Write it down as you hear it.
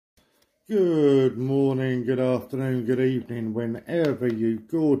Good morning, good afternoon, good evening, whenever you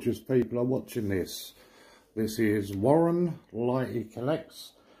gorgeous people are watching this. This is Warren Lighty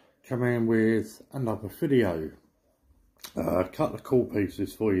Collects coming with another video. A couple of cool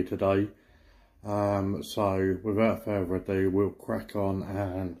pieces for you today. So without further ado, we'll crack on,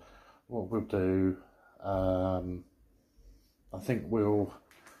 and what we'll do, I think we'll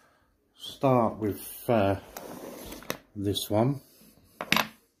start with this one.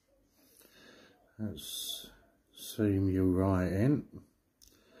 Let's zoom you right in,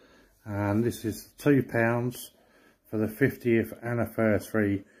 and this is £2 for the 50th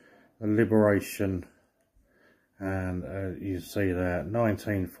anniversary of Liberation, and you see that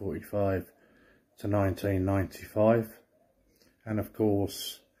 1945 to 1995, and of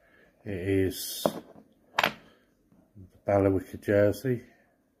course it is the Bailiwick jersey,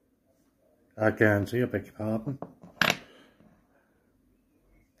 Guernsey, I beg your pardon.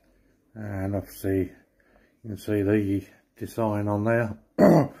 And obviously you can see the design on there,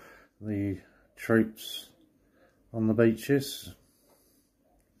 the troops on the beaches.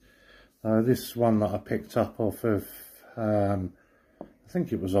 This one that I picked up off of, I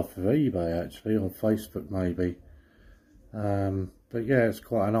think it was off of eBay actually, or Facebook maybe. But yeah, it's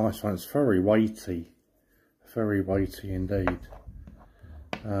quite a nice one. It's very weighty indeed.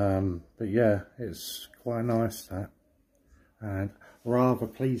 But yeah, it's quite nice, that, and rather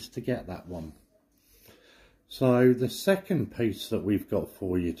pleased to get that one. So the second piece that we've got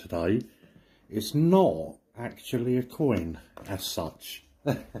for you today is not actually a coin as such.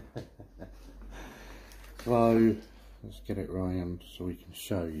 So let's get it round so we can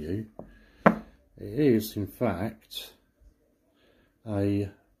show you. It is in fact a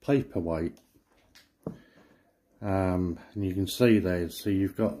paperweight, and you can see there, so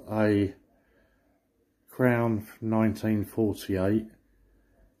you've got a crown from 1948,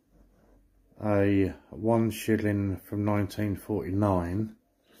 a 1 shilling from 1949,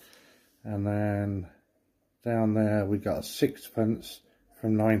 and then down there we got a 6p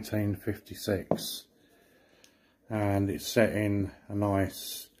from 1956, and it's set in a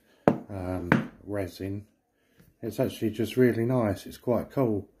nice resin. It's actually just really nice, it's quite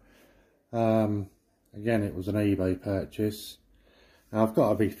cool. Again, it was an eBay purchase. Now, I've got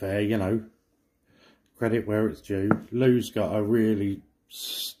to be fair, you know, credit where it's due. Lou's got a really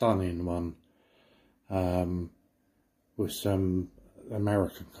stunning one with some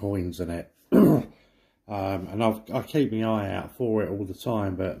American coins in it. And I keep my eye out for it all the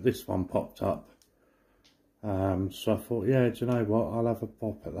time, but this one popped up. So I thought, yeah, do you know what, I'll have a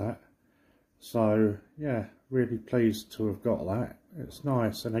pop at that. So yeah, really pleased to have got that. It's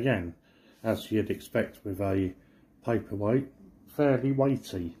nice, and again, as you'd expect with a paperweight, fairly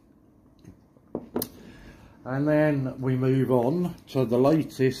weighty. And then we move on to the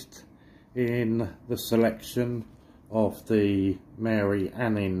latest in the selection of the Mary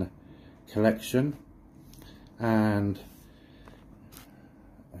Anning collection, and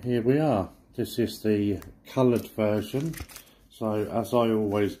here we are. This is the coloured version. So as I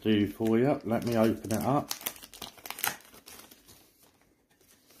always do for you, let me open it up.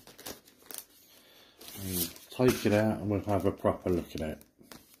 And take it out and we'll have a proper look at it.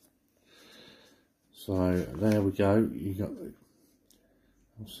 So there we go, you got,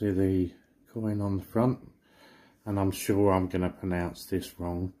 see the coin on the front, and I'm sure I'm going to pronounce this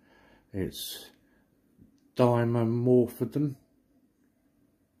wrong. It's Dimorphodon,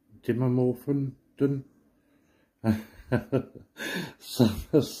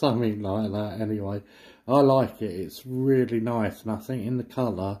 something like that. Anyway, I like it, it's really nice, and I think in the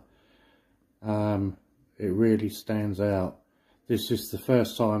colour it really stands out. This is the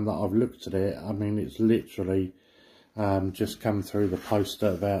first time that I've looked at it. I mean, it's literally just come through the post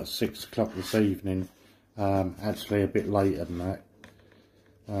at about 6 o'clock this evening. Actually a bit later than that.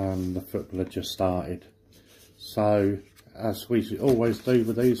 The football had just started. So, as we always do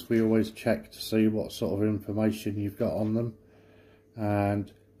with these, we always check to see what sort of information you've got on them.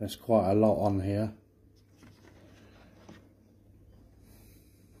 And there's quite a lot on here.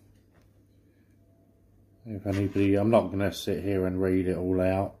 If anybody, I'm not going to sit here and read it all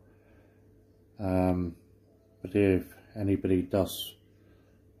out, but if anybody does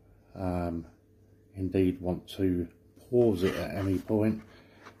indeed want to pause it at any point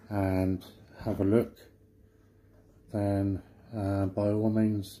and have a look, then by all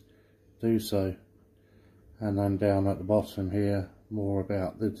means do so. And then down at the bottom here, more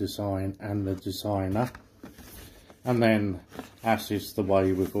about the design and the designer. And then, as is the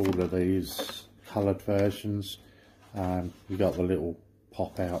way with all of these coloured versions, you got the little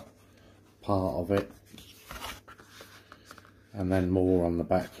pop out part of it. and then more on the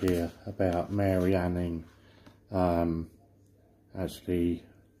back here about Mary Anning actually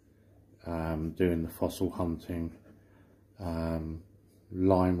doing the fossil hunting,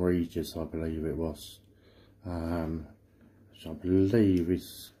 Lyme Regis I believe it was, which I believe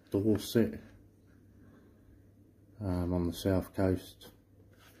is Dorset, on the south coast.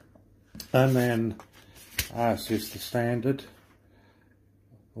 And then, as is the standard,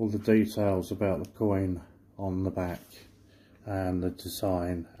 all the details about the coin on the back, and the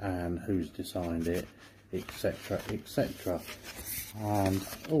design and who's designed it, etc, etc. And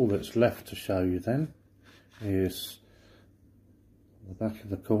all that's left to show you then is the back of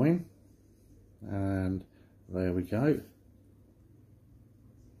the coin, and there we go.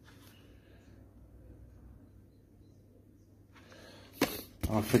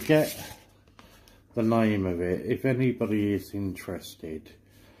 I forget the name of it. If anybody is interested,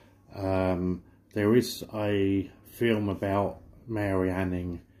 there is a film about Mary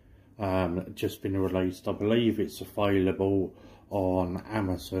Anning just been released. I believe it's available on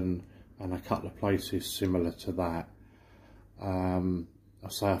Amazon and a couple of places similar to that. I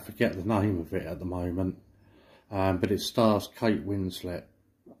say I forget the name of it at the moment, but it stars Kate Winslet,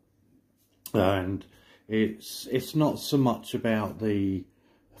 and it's not so much about the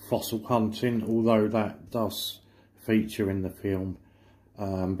fossil hunting, although that does feature in the film,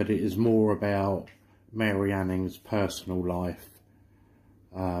 but it is more about Mary Anning's personal life.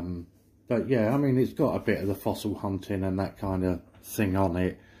 But yeah, I mean, it's got a bit of the fossil hunting and that kind of thing on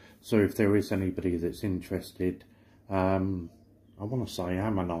it, so if there is anybody that's interested, I want to say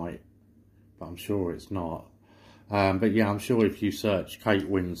Ammonite, but I'm sure it's not. But yeah, I'm sure if you search Kate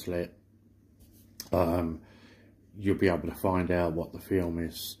Winslet, you'll be able to find out what the film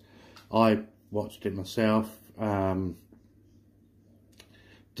is. I watched it myself,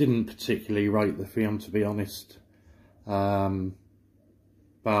 didn't particularly rate the film, to be honest, but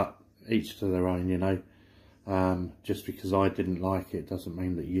each to their own, you know. Just because I didn't like it doesn't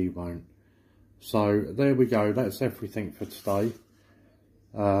mean that you won't. So there we go, that's everything for today.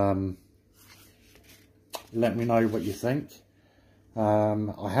 Let me know what you think.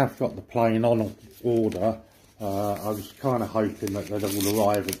 I have got the plane on order. I was kind of hoping that they'd all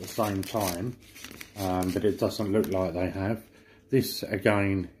arrive at the same time, but it doesn't look like they have. This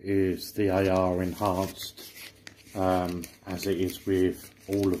again is the AR enhanced, as it is with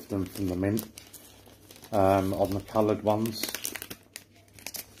all of them from the mint, on the coloured ones.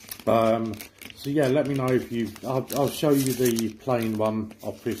 So yeah, let me know if you... I'll show you the plain one,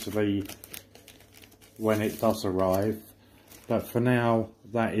 obviously, when it does arrive. But for now,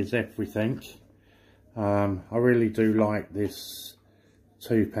 that is everything. I really do like this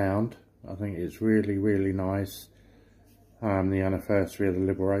 £2. I think it's really, really nice. The anniversary of the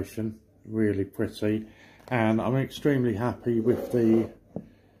Liberation, really pretty. And I'm extremely happy with the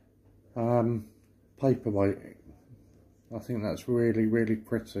paperweight. I think that's really, really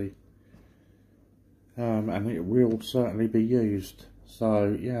pretty. And it will certainly be used.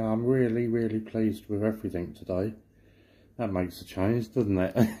 So yeah, I'm really, really pleased with everything today. That makes a change, doesn't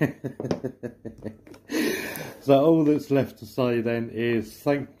it? So all that's left to say then is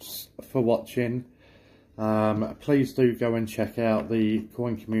thanks for watching. Please do go and check out the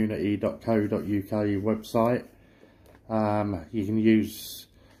coincommunity.co.uk website. You can use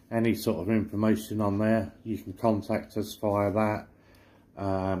any sort of information on there. You can contact us via that.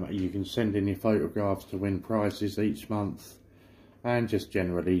 You can send in your photographs to win prizes each month, and just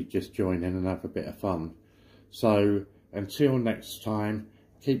generally just join in and have a bit of fun. So until next time,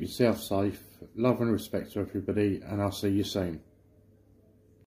 keep yourself safe, love and respect to everybody, and I'll see you soon.